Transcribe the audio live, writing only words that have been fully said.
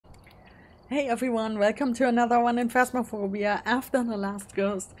Hey everyone, welcome to another one in Phasmophobia. After the last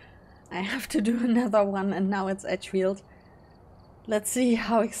ghost, I have to do another one and now it's Edgefield. Let's see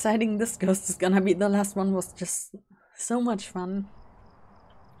how exciting this ghost is gonna be. The last one was just so much fun.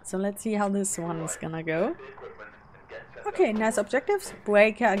 So let's see how this one is gonna go. Okay, nice objectives.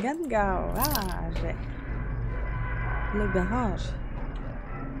 Breaker again, garage. Le garage.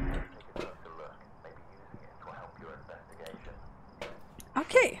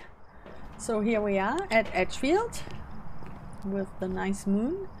 Okay. So here we are at Edgefield with the nice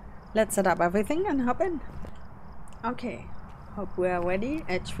moon. Let's set up everything and hop in. Okay, hope we are ready.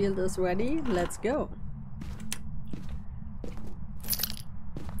 Edgefield is ready. Let's go.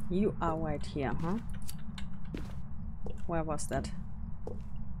 You are right here, huh? Where was that?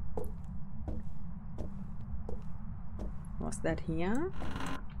 Was that here?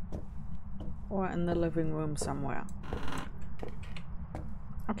 Or in the living room somewhere?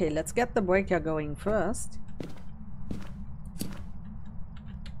 Okay, let's get the breaker going first.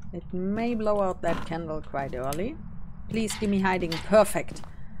 It may blow out that candle quite early. Please give me hiding. Perfect.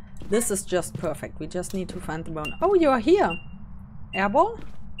 This is just perfect. We just need to find the bone. Oh, you're here. Airball?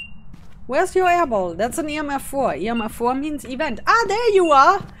 Where's your airball? That's an EMF 4. EMF 4 means event. Ah, there you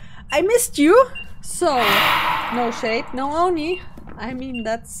are. I missed you. So, no shade, no Oni. I mean,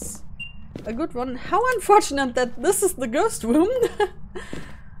 that's a good one. How unfortunate that this is the ghost room.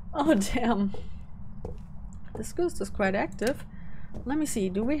 Oh damn. This ghost is quite active. Let me see,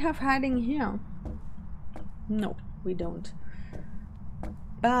 do we have hiding here? No, we don't.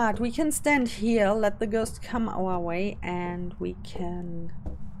 But we can stand here, let the ghost come our way, and we can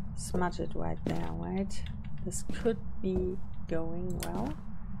smudge it right there, right? This could be going well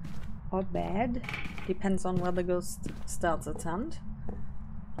or bad. Depends on where the ghost starts its hunt.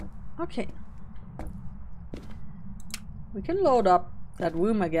 Okay. We can load up that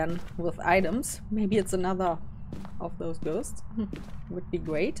room again with items. Maybe it's another of those ghosts. Would be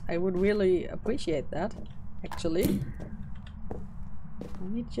great. I would really appreciate that, actually. Let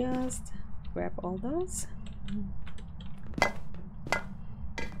me just grab all those.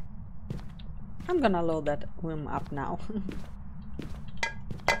 I'm gonna load that room up now.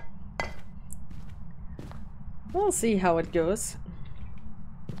 We'll see how it goes.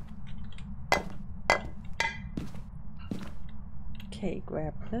 Okay,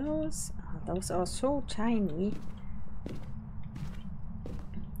 grab those. Oh, those are so tiny.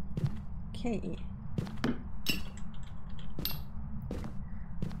 Okay.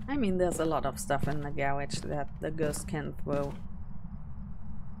 I mean, there's a lot of stuff in the garage that the ghost can throw.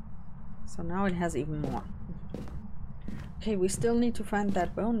 So now it has even more. Okay, we still need to find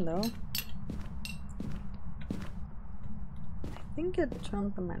that bone though. I think it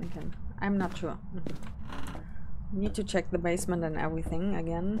turned the mannequin. I'm not sure. Need to check the basement and everything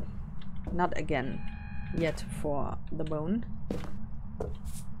again. Not again yet for the bone.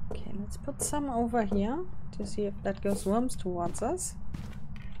 Okay, let's put some over here to see if that goes worms towards us.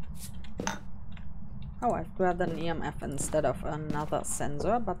 Oh, I've grabbed an EMF instead of another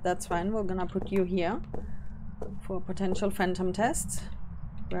sensor, but that's fine. We're gonna put you here for potential phantom tests.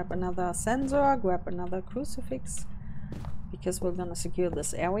 Grab another sensor, grab another crucifix, because we're gonna secure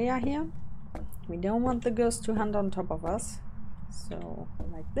this area here. We don't want the ghost to hunt on top of us. So,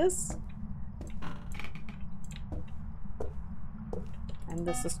 like this. And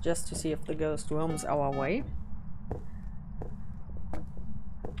this is just to see if the ghost roams our way.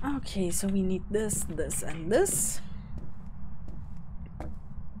 Okay, so we need this, this, and this.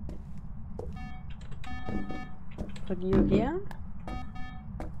 Put you here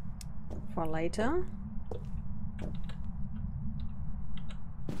for later.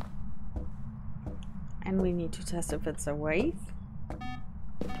 And we need to test if it's a wraith.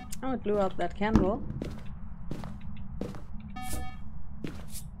 Oh, it blew out that candle.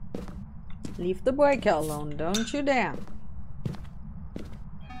 Leave the breaker alone, don't you dare.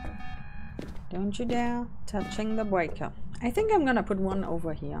 Don't you dare touching the breaker. I think I'm gonna put one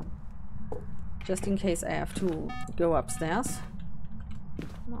over here. Just in case I have to go upstairs.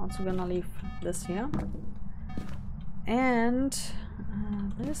 I'm also gonna leave this here. And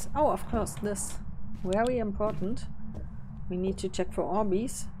this, oh of course, this. Very important. We need to check for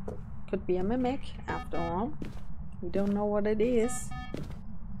Orbeez. Could be a mimic, after all. We don't know what it is.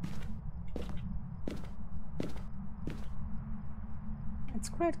 It's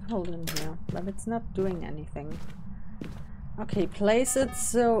quite cold in here, but it's not doing anything. Okay, place it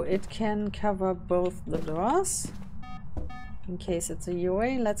so it can cover both the doors. In case it's a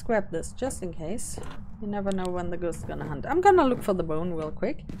UA, let's grab this, just in case. You never know when the ghost's gonna hunt. I'm gonna look for the bone real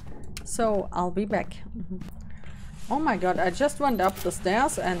quick. So I'll be back. Oh my god, I just went up the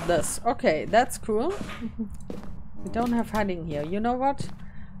stairs and this. Okay, that's cool. We don't have hiding here. You know what?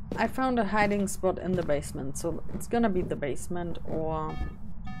 I found a hiding spot in the basement, so it's gonna be the basement or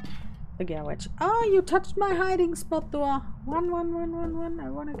the garage. Oh, you touched my hiding spot door. One. I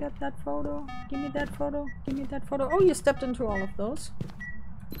wanna get that photo. Give me that photo. Give me that photo. Oh, you stepped into all of those.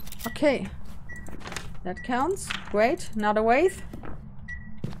 Okay. That counts. Great. Not a wraith.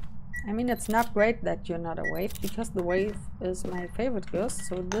 I mean, it's not great that you're not a wraith, because the wraith is my favorite ghost,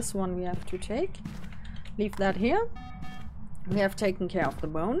 so this one we have to take. Leave that here. We have taken care of the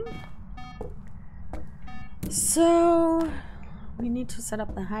bone. So we need to set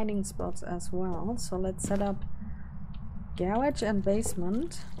up the hiding spots as well. So let's set up garage and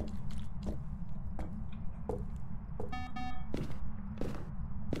basement.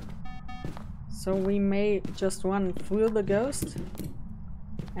 So we may just run through the ghost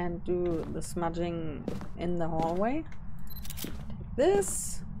and do the smudging in the hallway. Take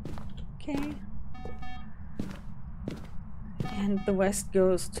this. Okay. And the rest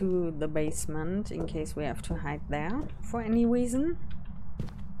goes to the basement in case we have to hide there for any reason.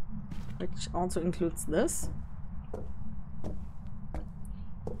 Which also includes this.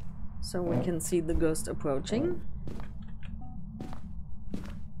 So we can see the ghost approaching.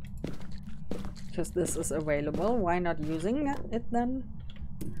 Because this is available, why not using it then?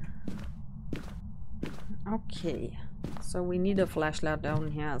 Okay, so we need a flashlight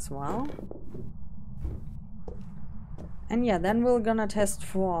down here as well. And yeah, then we're gonna test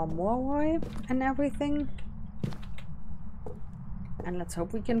for Moroi and everything. And let's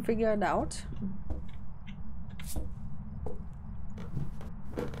hope we can figure it out.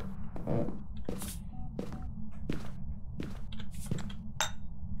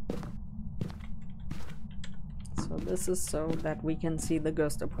 So this is so that we can see the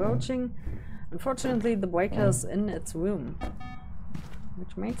ghost approaching. Unfortunately, the breaker is in its room,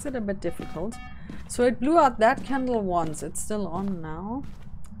 which makes it a bit difficult. So it blew out that candle once. It's still on now.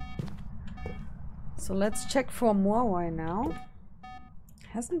 So let's check for Moroi now.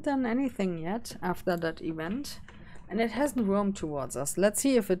 Hasn't done anything yet after that event. And it hasn't roamed towards us. Let's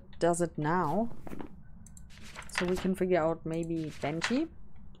see if it does it now. So we can figure out maybe Banshee.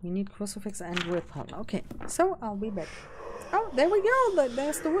 We need Crucifix and Whipple. Okay, so I'll be back. Oh, there we go.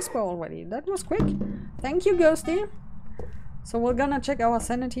 There's the whisper already. That was quick. Thank you, Ghosty. So we're gonna check our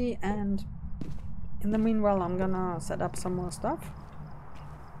sanity, and in the meanwhile I'm gonna set up some more stuff.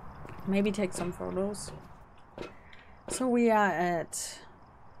 Maybe take some photos. So we are at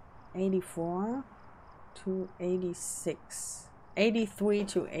 84 to 86. 83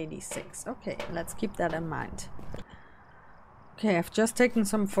 to 86. Okay, let's keep that in mind. Okay, I've just taken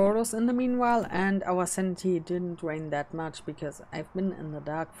some photos in the meanwhile, and our sanity didn't drain that much because I've been in the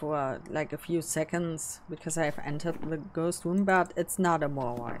dark for like a few seconds because I've entered the ghost room, but it's not a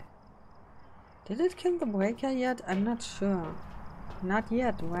Moroi. Did it kill the breaker yet? I'm not sure. Not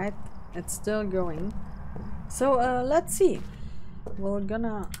yet, right? It's still going. So let's see. We're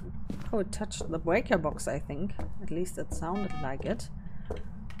gonna... Oh, it touched the breaker box, I think. At least it sounded like it.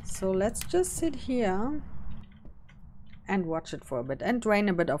 So let's just sit here and watch it for a bit and drain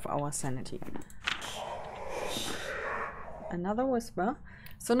a bit of our sanity. Another whisper.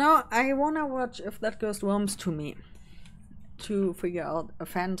 So now I wanna watch if that ghost roams to me to figure out a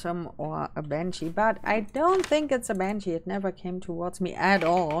phantom or a banshee, but I don't think it's a banshee. It never came towards me at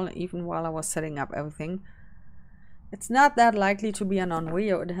all, even while I was setting up everything. It's not that likely to be an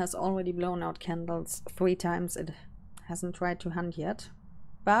Onryo. It has already blown out candles 3 times. It hasn't tried to hunt yet,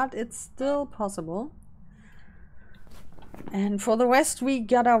 but it's still possible. And for the rest, we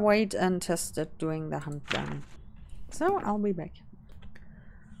gotta wait and test it during the hunt then. So I'll be back.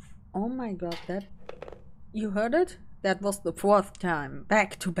 Oh my god, that... You heard it? That was the 4th time.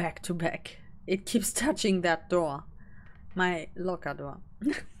 Back to back to back. It keeps touching that door. My locker door.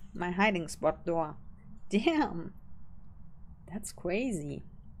 My hiding spot door. Damn. That's crazy.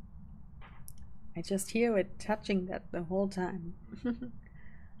 I just hear it touching that the whole time.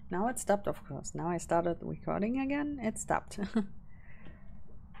 Now it stopped, of course. Now I started recording again. It stopped.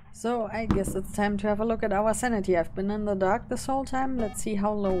 So I guess it's time to have a look at our sanity. I've been in the dark this whole time. Let's see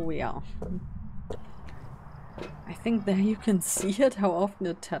how low we are. I think there you can see it, how often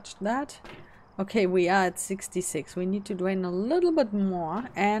it touched that. Okay, we are at 66. We need to drain a little bit more.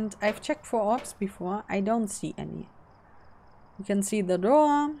 And I've checked for orbs before. I don't see any. You can see the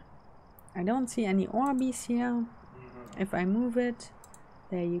door. I don't see any orbies here. If I move it,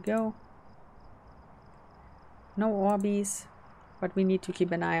 there you go. No orbies. But we need to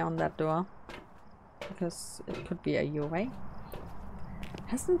keep an eye on that door, because it could be a UA.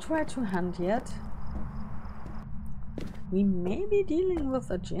 Hasn't tried to hunt yet. We may be dealing with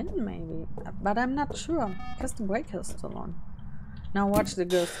a djinn, maybe. But I'm not sure, because the breaker is still on. Now watch the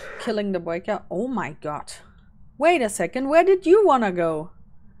ghost killing the breaker. Oh my god. Wait a second, where did you wanna go?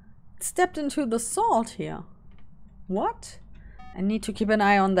 It stepped into the salt here. What? I need to keep an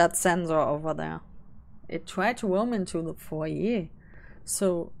eye on that sensor over there. It tried to roam into the foyer.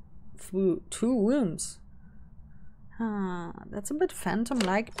 So, through 2 rooms. That's a bit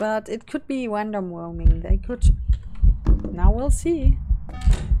phantom-like, but it could be random roaming. They could... Now we'll see.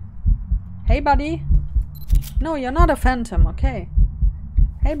 Hey, buddy. No, you're not a phantom, okay.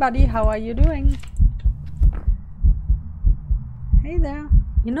 Hey, buddy, how are you doing? Hey there.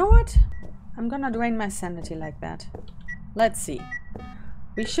 You know what? I'm gonna drain my sanity like that. Let's see.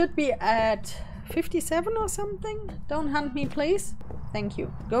 We should be at 57 or something. Don't hunt me, please. Thank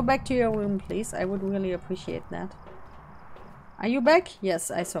you. Go back to your room, please. I would really appreciate that. Are you back? Yes,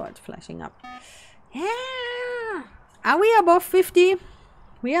 I saw it flashing up. Yeah. Are we above 50?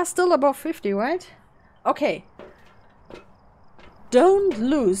 We are still above 50, right? Okay. Don't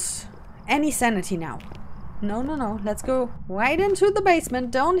lose any sanity now. No, no, no. Let's go right into the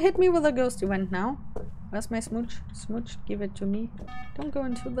basement. Don't hit me with a ghost event now. Where's my smooch? Smooch, give it to me. Don't go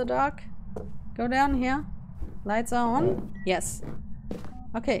into the dark. Go down here. Lights are on. Yes.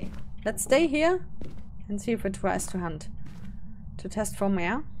 Okay. Let's stay here and see if it tries to hunt. To test for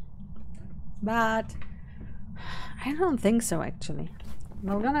mare. But I don't think so, actually.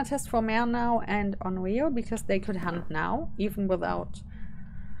 We're gonna test for mare now and on Rio because they could hunt now, even without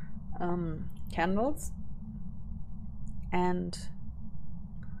candles. And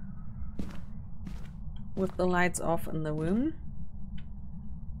with the lights off in the room.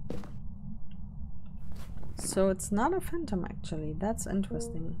 So it's not a phantom, actually. That's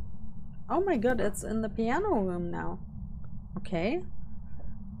interesting. Oh my god, it's in the piano room now. Okay.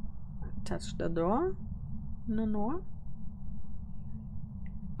 Touch the door. No, no.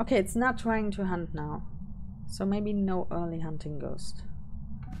 Okay, it's not trying to hunt now. So maybe no early hunting ghost.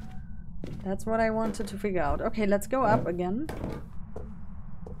 That's what I wanted to figure out. Okay, let's go up again.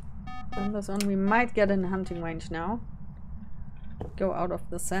 Turn this on. We might get in hunting range now. Go out of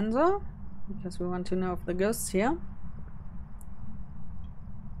the sensor. Because we want to know if the ghost's here.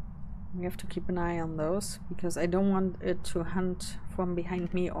 We have to keep an eye on those. Because I don't want it to hunt from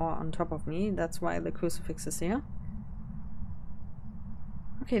behind me or on top of me. That's why the crucifix is here.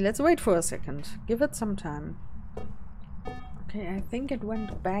 Okay, let's wait for a second. Give it some time. Okay, I think it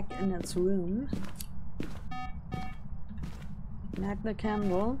went back in its room. Ignite the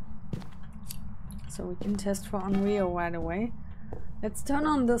candle. So we can test for Unreal right away. Let's turn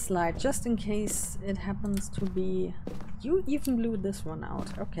on this light just in case it happens to be... You even blew this one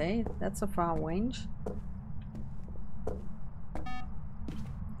out. Okay, that's a far range.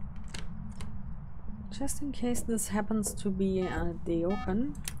 Just in case this happens to be the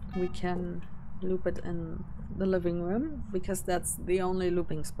open, we can loop it in the living room, because that's the only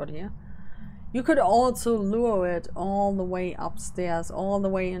looping spot here. You could also lure it all the way upstairs, all the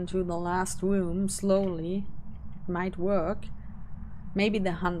way into the last room, slowly. It might work. Maybe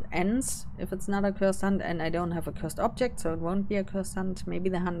the hunt ends, if it's not a cursed hunt, and I don't have a cursed object, so it won't be a cursed hunt. Maybe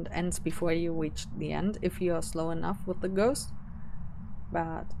the hunt ends before you reach the end, if you are slow enough with the ghost.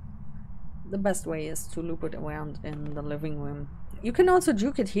 But the best way is to loop it around in the living room. You can also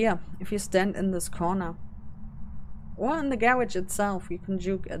juke it here, if you stand in this corner. Or in the garage itself, you can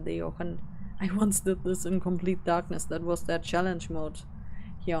juke at the open. I once did this in complete darkness. That was that challenge mode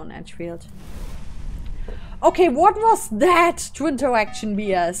here on Edgefield. Okay, what was that to interaction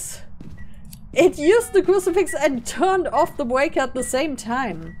BS? It used the crucifix and turned off the breaker at the same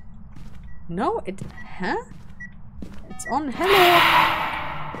time. No, it... Huh? It's on.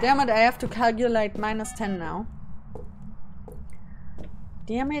 Hello! Damn it, I have to calculate -10 now.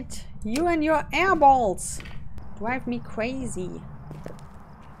 Damn it. You and your air balls drive me crazy.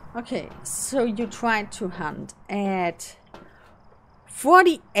 Okay, so you tried to hunt at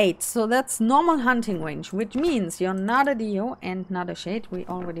 48, so that's normal hunting range, which means you're not a Dio and not a Shade. We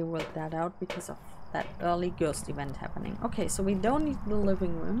already worked that out because of that early ghost event happening. Okay, so we don't need the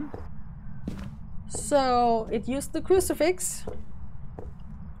living room. So it used the crucifix.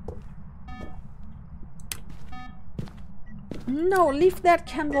 No, leave that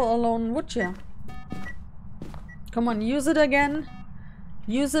candle alone, would you? Come on, use it again.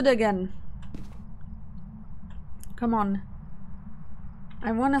 Use it again. Come on.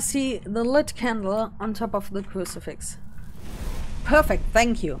 I want to see the lit candle on top of the crucifix. Perfect,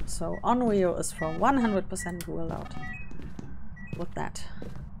 thank you. So Onryo is for 100% ruled out with that.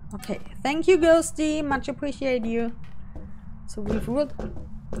 Okay, thank you, Ghosty. Much appreciate you. So we've ruled...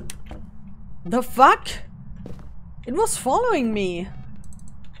 The fuck? It was following me.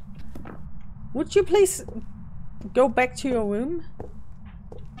 Would you please go back to your room?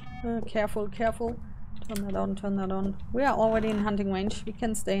 Careful, careful. Turn that on, turn that on. We are already in hunting range. We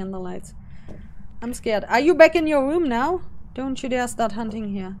can stay in the lights. I'm scared. Are you back in your room now? Don't you dare start hunting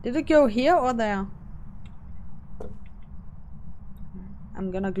here. Did it go here or there?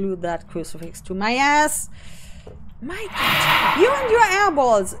 I'm gonna glue that crucifix to my ass. My God. You and your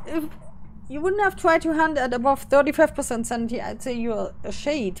airballs. If you wouldn't have tried to hunt at above 35% sanity, I'd say you're a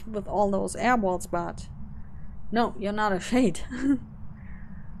shade with all those airballs, but... No, you're not a shade.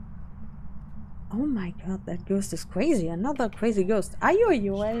 Oh my God, that ghost is crazy. Another crazy ghost. Are you a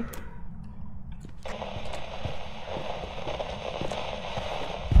UA?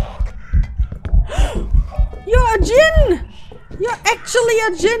 You're a djinn! You're actually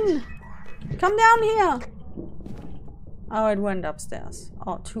a djinn! Come down here! Oh, it went upstairs.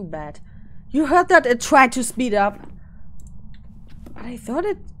 Oh, too bad. You heard that it tried to speed up. But I thought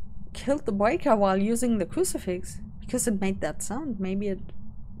it killed the breaker while using the crucifix. Because it made that sound. Maybe it...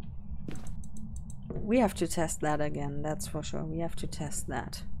 We have to test that again, that's for sure. We have to test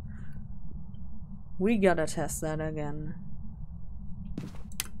that. We gotta test that again.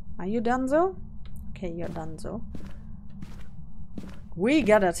 Are you done so? Okay, you're done so. We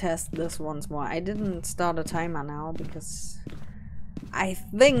gotta test this once more. I didn't start a timer now because I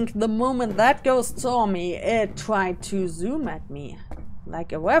think the moment that ghost saw me, it tried to zoom at me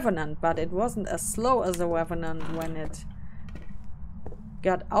like a revenant, but it wasn't as slow as a revenant when it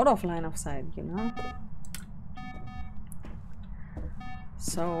got out of line of sight, you know?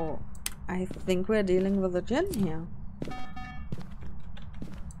 So I think we're dealing with a djinn here.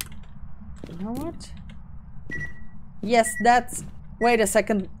 You know what? Yes, that's... Wait a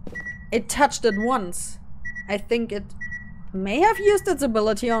second. It touched it once. I think it may have used its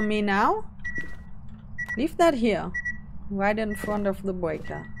ability on me now. Leave that here. Right in front of the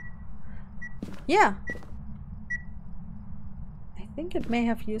breaker. Yeah. I think it may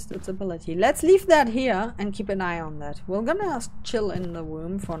have used its ability. Let's leave that here and keep an eye on that. We're gonna chill in the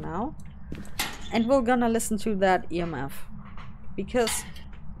room for now. And we're gonna listen to that EMF. Because...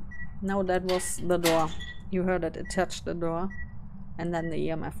 No, that was the door. You heard it. It touched the door. And then the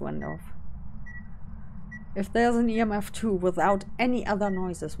EMF went off. If there's an EMF too, without any other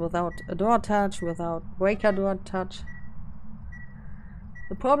noises, without a door touch, without breaker door touch.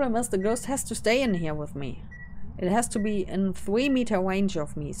 The problem is the ghost has to stay in here with me. It has to be in 3 meter range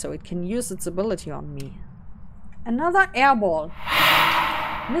of me, so it can use its ability on me. Another airball.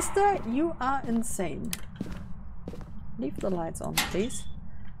 Mister, you are insane. Leave the lights on, please.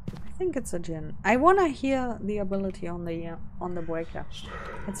 I think it's a djinn. I wanna hear the ability on the breaker.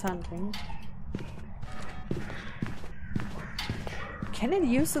 It's hunting. Can it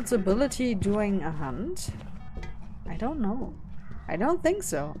use its ability during a hunt? I don't know. I don't think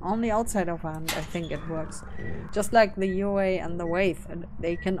so. Only outside of a hunt I think it works. Just like the UA and the Wraith,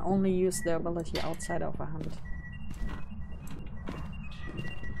 they can only use their ability outside of a hunt.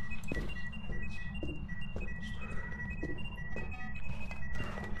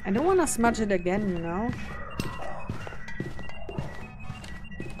 I don't want to smudge it again, you know?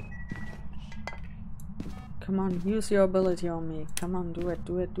 Come on, use your ability on me. Come on, do it,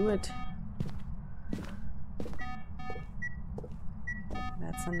 do it, do it.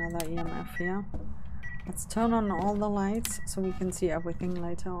 That's another EMF here. Let's turn on all the lights so we can see everything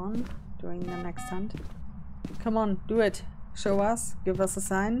later on during the next hunt. Come on, do it. Show us. Give us a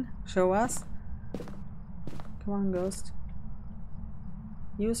sign. Show us. Come on, ghost.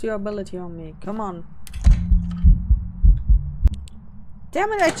 Use your ability on me. Come on.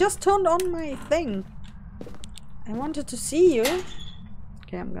 Damn it, I just turned on my thing. I wanted to see you.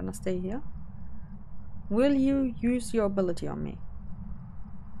 Okay, I'm gonna stay here. Will you use your ability on me?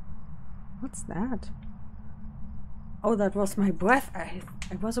 What's that? Oh, that was my breath. I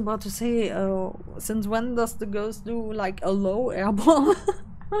was about to say, since when does the ghost do like a low airball?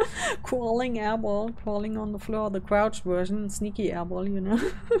 Crawling airball, crawling on the floor, the crouched version, sneaky airball, you know.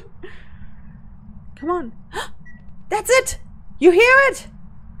 Come on. That's it! You hear it?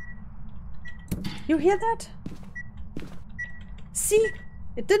 You hear that? See?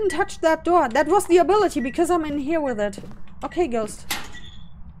 It didn't touch that door. That was the ability because I'm in here with it. Okay, ghost.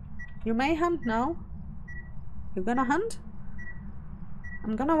 You may hunt now. You gonna hunt?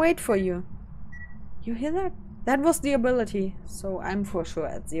 I'm gonna wait for you. You hear that? That was the ability. So I'm for sure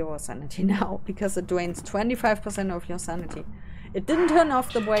at 0 sanity now because it drains 25% of your sanity. It didn't turn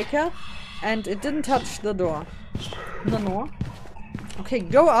off the breaker and it didn't touch the door. No. Okay,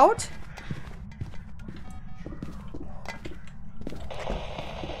 go out.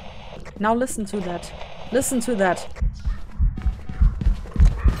 Now listen to that. Listen to that.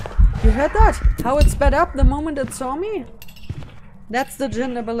 You heard that? How it sped up the moment it saw me? That's the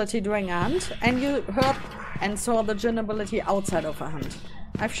djinn ability during a hunt. And you heard and saw the djinn ability outside of a hunt.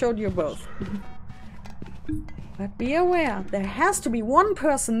 I've showed you both. But be aware, there has to be one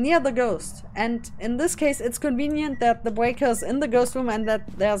person near the ghost. And in this case, it's convenient that the breaker's in the ghost room and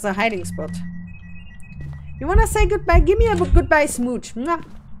that there's a hiding spot. You wanna say goodbye? Give me a goodbye smooch. Mwah.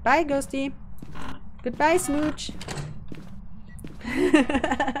 Bye, ghosty. Goodbye, smooch.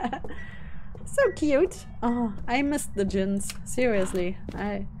 So cute. Oh, I missed the djinns. Seriously.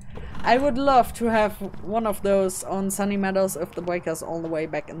 I would love to have one of those on Sunny Meadows if the breaker's all the way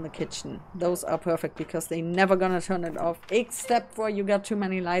back in the kitchen. Those are perfect because they never gonna turn it off, except for you got too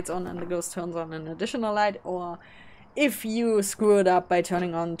many lights on and the ghost turns on an additional light, or if you screw it up by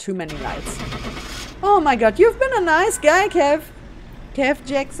turning on too many lights. Oh my god, you've been a nice guy, Kev. Kev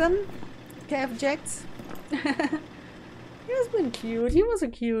Jackson. Kev Jax. He's been cute. He was a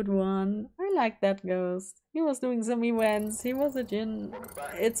cute one. I like that ghost. He was doing some events. He was a djinn.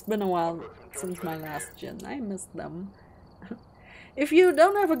 It's been a while since my last djinn. I missed them. If you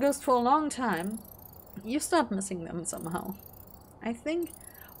don't have a ghost for a long time, you start missing them somehow. I think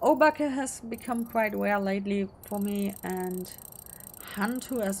Obake has become quite rare lately for me, and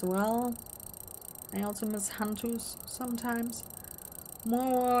Hantu as well. I also miss Hantus sometimes.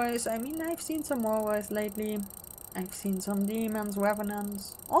 Morroys. I mean, I've seen some Morroys lately. I've seen some demons,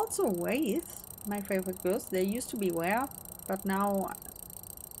 revenants, also wraiths, my favorite ghosts. They used to be rare, but now,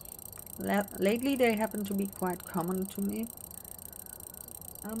 lately they happen to be quite common to me.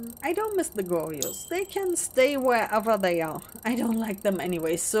 I don't miss the Gorios. They can stay wherever they are. I don't like them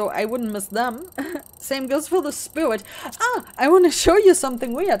anyway, so I wouldn't miss them. Same goes for the spirit. Ah, I want to show you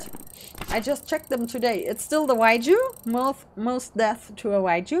something weird. I just checked them today. It's still the Waiju, most death to a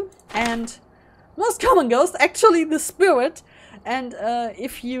Waiju, and most common ghost, actually the spirit. And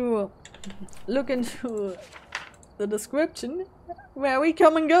if you look into the description, very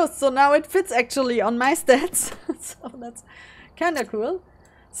common ghost, so now it fits actually on my stats. So that's kind of cool.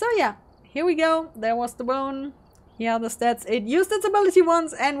 So yeah, here we go. There was the bone. Here are the stats. It used its ability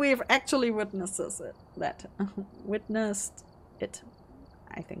once, and we've actually witnessed that. Witnessed it.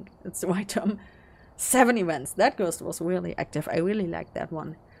 I think it's the right term. 7 events. That ghost was really active. I really liked that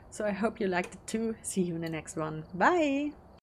one. So I hope you liked it too. See you in the next one. Bye!